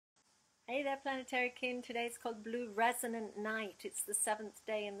Hey there, Planetary Kin. Today's called Blue Resonant Night. It's the 7th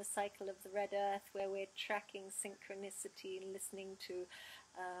day in the cycle of the Red Earth, where we're tracking synchronicity and listening to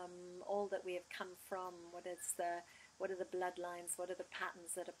all that we have come from. What are the bloodlines? What are the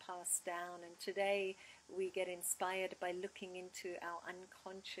patterns that are passed down? And today we get inspired by looking into our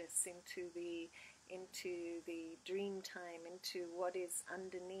unconscious, into the dream time, into what is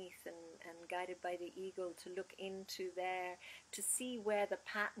underneath, and guided by the eagle to look into there, to see where the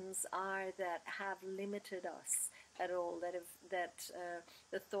patterns are that have limited us at all,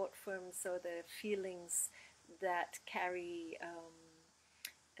 the thought forms or the feelings that carry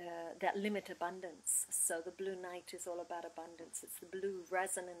that limit abundance. So the blue night is all about abundance. It's the blue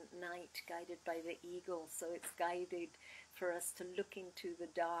resonant night guided by the eagle. So it's guided for us to look into the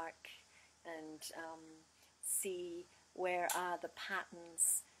dark and see where are the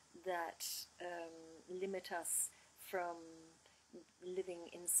patterns that limit us from living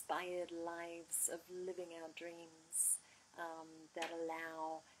inspired lives, of living our dreams, that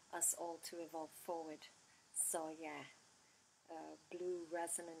allow us all to evolve forward. So yeah, blue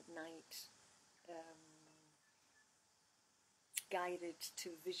resonant night, guided to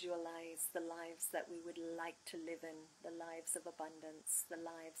visualize the lives that we would like to live in, the lives of abundance, the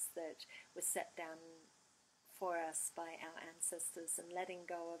lives that were set down for us by our ancestors, and letting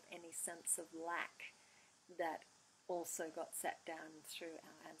go of any sense of lack that also got set down through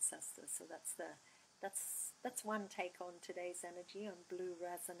our ancestors. So that's one take on today's energy on Blue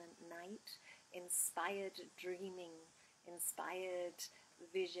Resonant Night. Inspired dreaming, inspired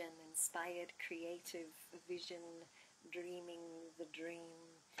vision, inspired creative vision, dreaming the dream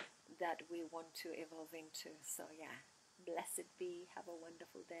that we want to evolve into. So yeah, blessed be, have a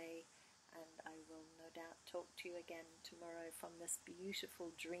wonderful day, and I will no doubt talk to you again tomorrow from this beautiful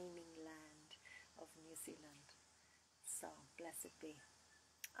dreaming land of New Zealand. So blessed be.